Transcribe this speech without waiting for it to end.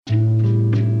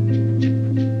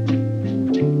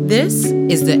This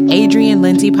is the Adrienne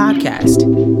Lindsay Podcast,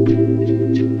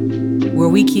 where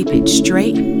we keep it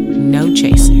straight, no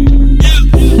chaser.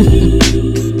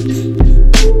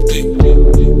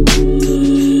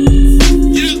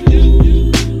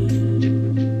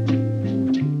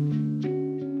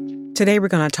 Today we're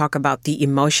going to talk about the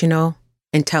emotional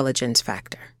intelligence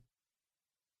factor.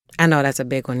 I know that's a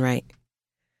big one, right?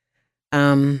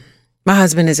 My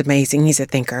husband is amazing. He's a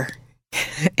thinker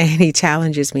and he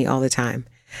challenges me all the time.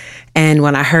 And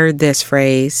when I heard this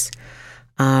phrase,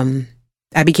 I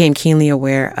became keenly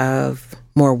aware of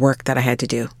more work that I had to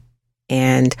do.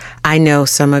 And I know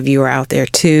some of you are out there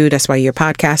too. That's why you're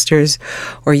podcasters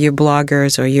or you're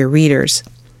bloggers or you're readers.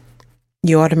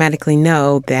 You automatically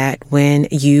know that when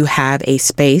you have a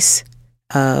space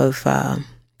of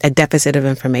a deficit of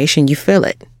information, you feel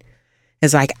it.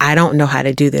 It's like, I don't know how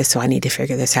to do this, so I need to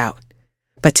figure this out.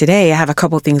 But today I have a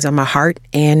couple things on my heart.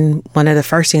 And one of the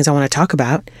first things I want to talk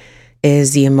about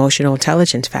is the emotional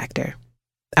intelligence factor.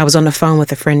 I was on the phone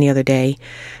with a friend the other day,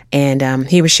 and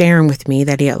he was sharing with me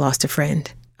that he had lost a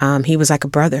friend. He was like a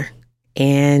brother,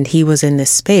 and he was in this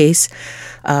space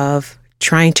of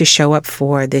trying to show up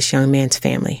for this young man's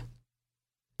family.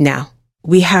 Now,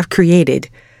 we have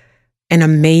created an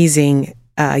amazing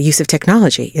use of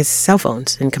technology. It's cell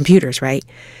phones and computers, right?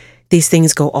 These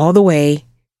things go all the way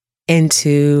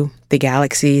into the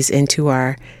galaxies, into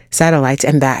our satellites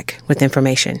and back with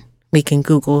information. We can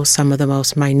Google some of the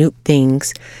most minute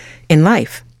things in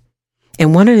life.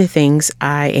 And one of the things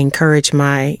I encouraged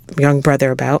my young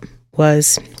brother about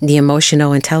was the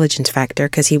emotional intelligence factor,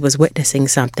 because he was witnessing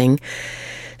something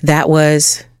that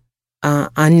was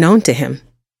unknown to him.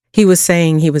 He was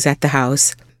saying he was at the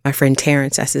house. My friend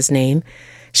Terrence, that's his name.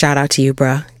 Shout out to you,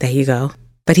 bruh. There you go.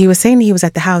 But he was saying he was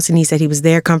at the house, and he said he was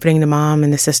there comforting the mom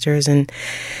and the sisters, and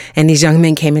these young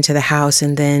men came into the house,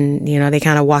 and then, they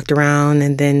kind of walked around,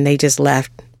 and then they just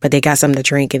left, but they got something to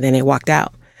drink, and then they walked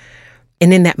out.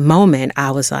 And in that moment, I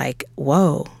was like,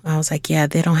 whoa. I was like, yeah,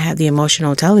 they don't have the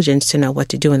emotional intelligence to know what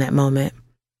to do in that moment.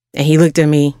 And he looked at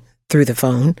me through the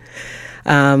phone.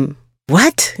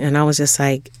 What? And I was just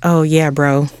like, oh, yeah,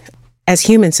 bro. As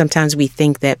humans, sometimes we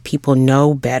think that people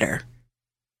know better.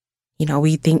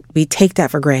 We take that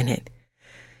for granted.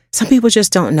 Some people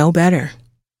just don't know better.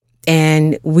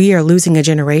 And we are losing a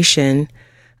generation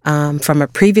from a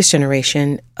previous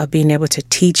generation of being able to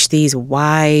teach these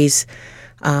wise,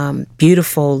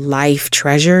 beautiful life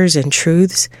treasures and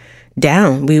truths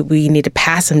down. We need to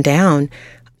pass them down.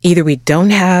 Either we don't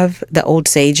have the old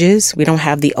sages, we don't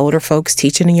have the older folks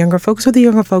teaching the younger folks, or the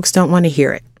younger folks don't want to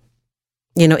hear it.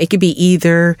 It could be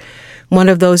either one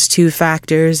of those two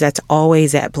factors that's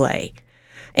always at play.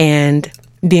 And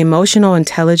the emotional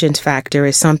intelligence factor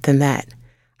is something that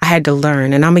I had to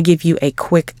learn. And I'm going to give you a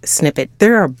quick snippet.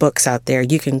 There are books out there.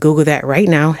 You can Google that right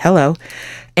now. Hello.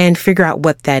 And figure out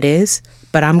what that is.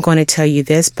 But I'm going to tell you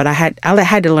this, but I had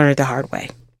to learn it the hard way.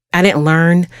 I didn't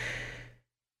learn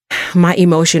my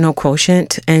emotional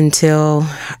quotient until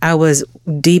I was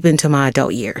deep into my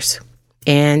adult years.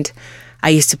 And I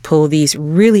used to pull these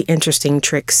really interesting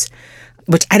tricks,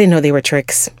 which I didn't know they were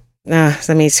tricks. Let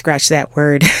me scratch that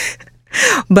word.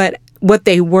 But what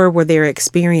they were their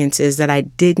experiences that I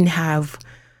didn't have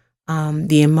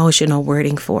the emotional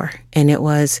wording for. And it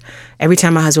was every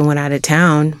time my husband went out of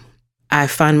town, I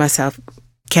found myself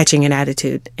catching an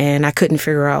attitude. And I couldn't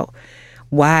figure out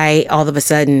why all of a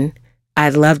sudden I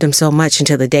loved him so much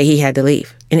until the day he had to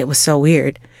leave. And it was so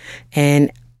weird.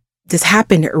 And this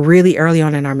happened really early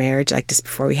on in our marriage, like just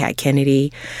before we had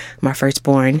Kennedy, my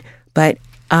firstborn. But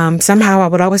somehow I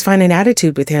would always find an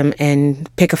attitude with him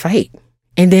and pick a fight.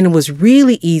 And then it was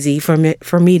really easy for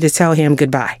me to tell him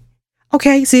goodbye.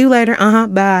 Okay, see you later.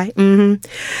 Bye.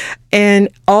 And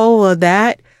all of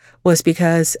that was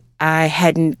because I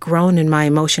hadn't grown in my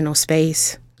emotional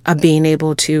space of being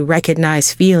able to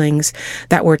recognize feelings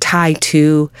that were tied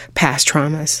to past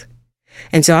traumas.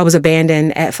 And so I was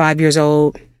abandoned at 5 years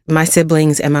old, my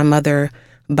siblings and my mother,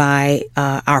 by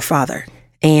our father.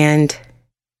 And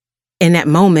in that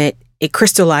moment, it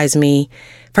crystallized me,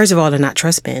 first of all, to not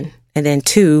trust men. And then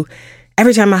two,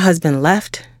 every time my husband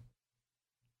left,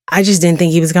 I just didn't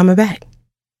think he was coming back.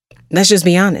 Let's just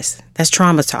be honest. That's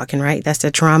trauma talking, right? That's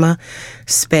the trauma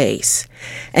space.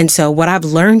 And so what I've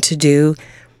learned to do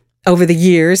over the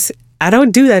years, I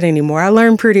don't do that anymore. I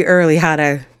learned pretty early how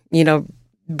to,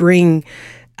 bring,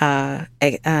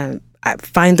 I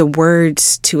find the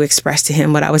words to express to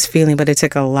him what I was feeling, but it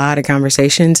took a lot of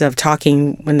conversations of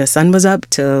talking when the sun was up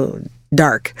till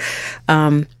dark.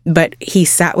 But he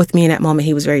sat with me in that moment.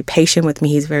 He was very patient with me.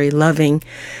 He's very loving.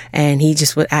 And he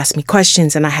just would ask me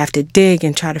questions, and I have to dig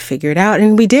and try to figure it out.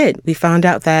 And we did. We found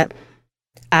out that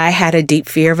I had a deep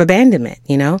fear of abandonment,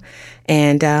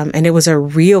 and it was a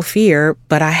real fear,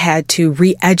 but I had to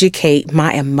re-educate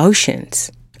my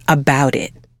emotions about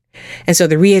it. And so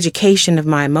the re-education of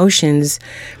my emotions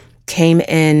came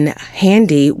in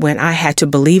handy when I had to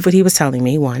believe what he was telling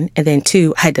me, one, and then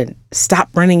two, I had to stop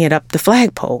running it up the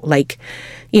flagpole, like,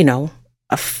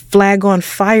 a flag on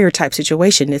fire type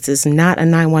situation. This is not a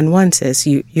 911 says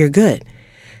you're good.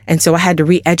 And so I had to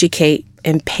re-educate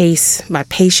and pace my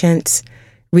patience,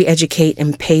 re-educate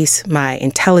and pace my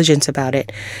intelligence about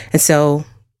it. And so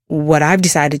what I've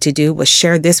decided to do was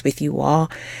share this with you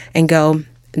all and go,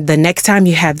 the next time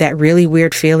you have that really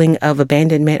weird feeling of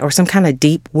abandonment or some kind of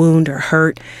deep wound or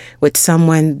hurt with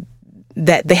someone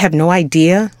that they have no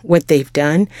idea what they've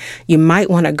done, you might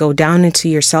want to go down into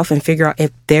yourself and figure out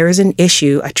if there is an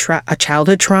issue, a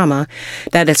childhood trauma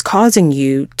that is causing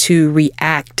you to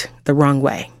react the wrong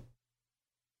way.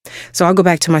 So I'll go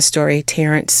back to my story.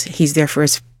 Terrence, he's there for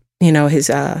his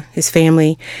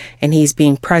family, and he's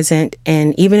being present.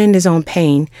 And even in his own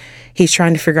pain, he's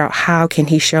trying to figure out how can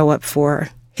he show up for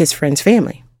his friend's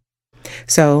family.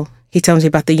 So he tells me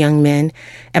about the young men,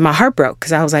 and my heart broke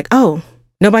because I was like, oh,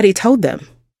 nobody told them.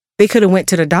 They could have went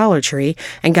to the Dollar Tree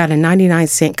and got a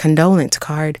 99-cent condolence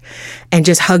card and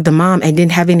just hugged the mom and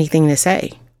didn't have anything to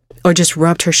say, or just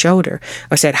rubbed her shoulder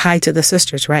or said hi to the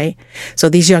sisters, right? So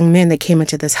these young men that came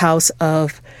into this house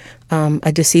of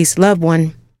a deceased loved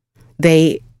one,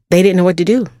 they didn't know what to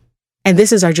do. And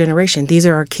this is our generation. These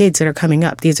are our kids that are coming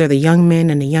up. These are the young men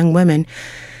and the young women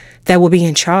that will be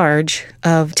in charge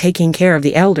of taking care of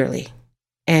the elderly.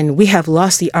 And we have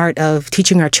lost the art of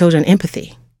teaching our children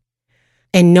empathy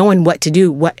and knowing what to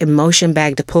do, what emotion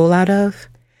bag to pull out of.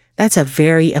 That's a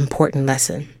very important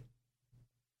lesson.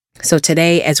 So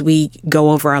today, as we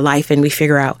go over our life and we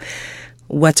figure out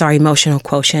what's our emotional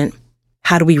quotient,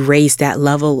 how do we raise that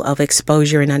level of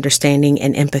exposure and understanding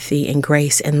and empathy and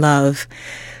grace and love,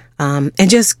 and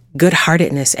just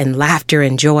good-heartedness and laughter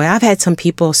and joy. I've had some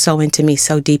people sow into me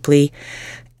so deeply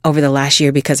over the last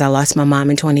year because I lost my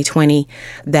mom in 2020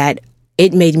 that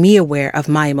it made me aware of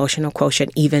my emotional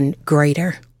quotient even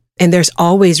greater. And there's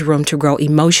always room to grow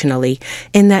emotionally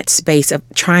in that space of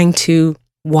trying to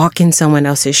walk in someone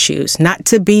else's shoes, not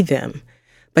to be them,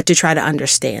 but to try to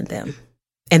understand them.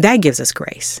 And that gives us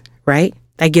grace, right?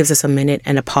 That gives us a minute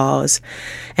and a pause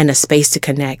and a space to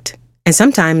connect. And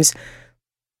sometimes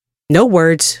no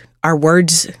words are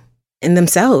words in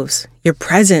themselves. Your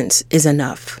presence is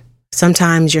enough.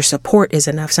 Sometimes your support is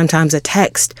enough. Sometimes a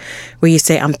text where you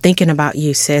say, I'm thinking about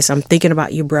you, sis. I'm thinking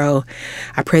about you, bro.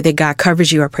 I pray that God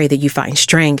covers you. I pray that you find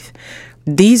strength.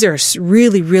 These are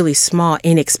really, really small,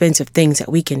 inexpensive things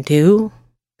that we can do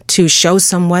to show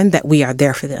someone that we are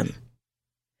there for them.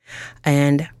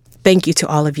 And thank you to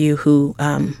all of you who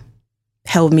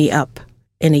held me up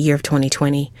in the year of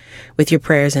 2020 with your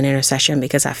prayers and intercession,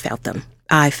 because I felt them.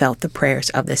 I felt the prayers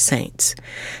of the saints.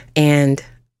 And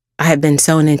I have been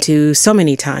sown into so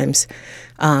many times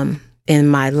in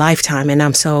my lifetime, and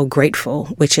I'm so grateful,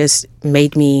 which has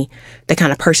made me the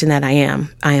kind of person that I am.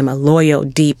 I am a loyal,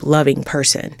 deep, loving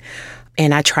person.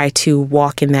 And I try to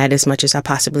walk in that as much as I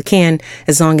possibly can,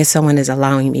 as long as someone is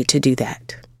allowing me to do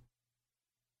that.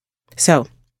 So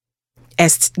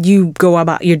as you go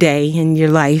about your day and your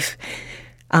life,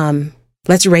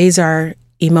 let's raise our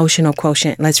emotional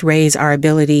quotient. Let's raise our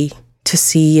ability to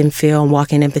see and feel and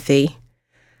walk in empathy,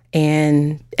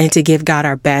 and to give God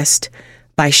our best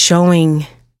by showing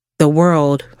the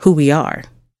world who we are.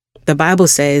 The Bible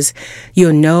says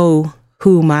you'll know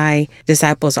who my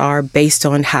disciples are based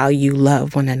on how you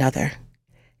love one another.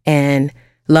 And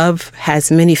love has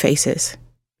many faces.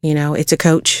 It's a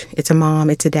coach, it's a mom,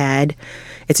 it's a dad,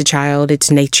 it's a child,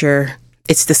 it's nature,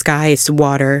 it's the sky, it's the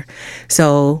water.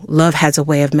 So love has a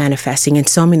way of manifesting in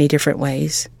so many different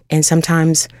ways. And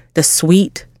sometimes the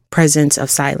sweet presence of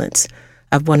silence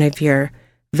of one of your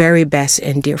very best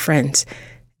and dear friends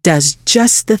does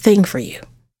just the thing for you.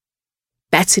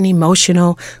 That's an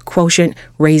emotional quotient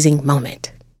raising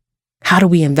moment. How do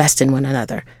we invest in one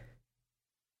another?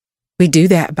 We do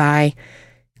that by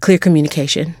clear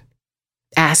communication,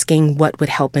 asking what would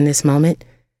help in this moment.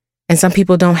 And some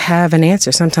people don't have an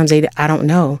answer. Sometimes I don't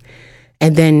know.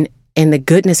 And then in the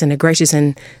goodness and the gracious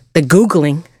and the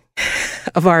Googling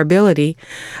of our ability,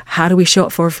 how do we show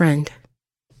up for a friend?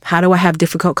 How do I have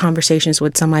difficult conversations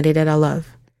with somebody that I love?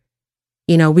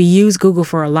 We use Google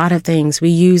for a lot of things. We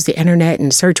use the internet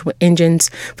and search engines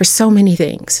for so many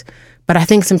things. But I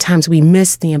think sometimes we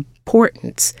miss the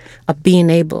importance of being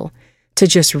able to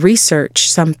just research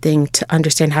something to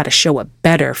understand how to show up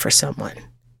better for someone.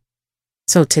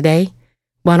 So today,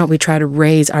 why don't we try to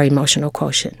raise our emotional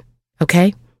quotient?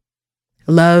 Okay?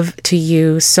 Love to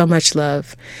you, so much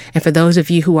love. And for those of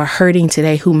you who are hurting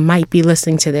today, who might be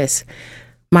listening to this,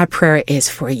 my prayer is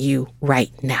for you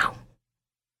right now.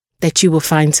 That you will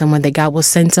find someone, that God will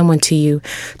send someone to you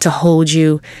to hold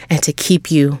you and to keep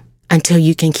you until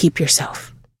you can keep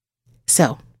yourself.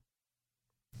 So,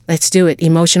 let's do it.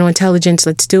 Emotional intelligence,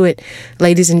 let's do it.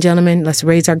 Ladies and gentlemen, let's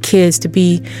raise our kids to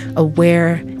be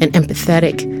aware and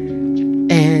empathetic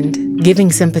and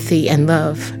giving sympathy and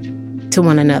love to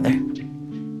one another.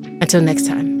 Until next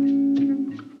time.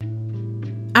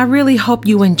 I really hope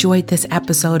you enjoyed this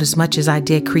episode as much as I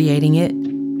did creating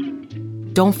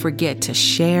it. Don't forget to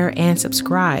share and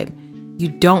subscribe. You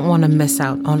don't want to miss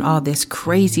out on all this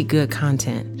crazy good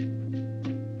content.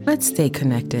 Let's stay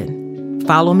connected.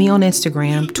 Follow me on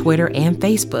Instagram, Twitter, and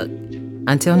Facebook.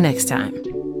 Until next time.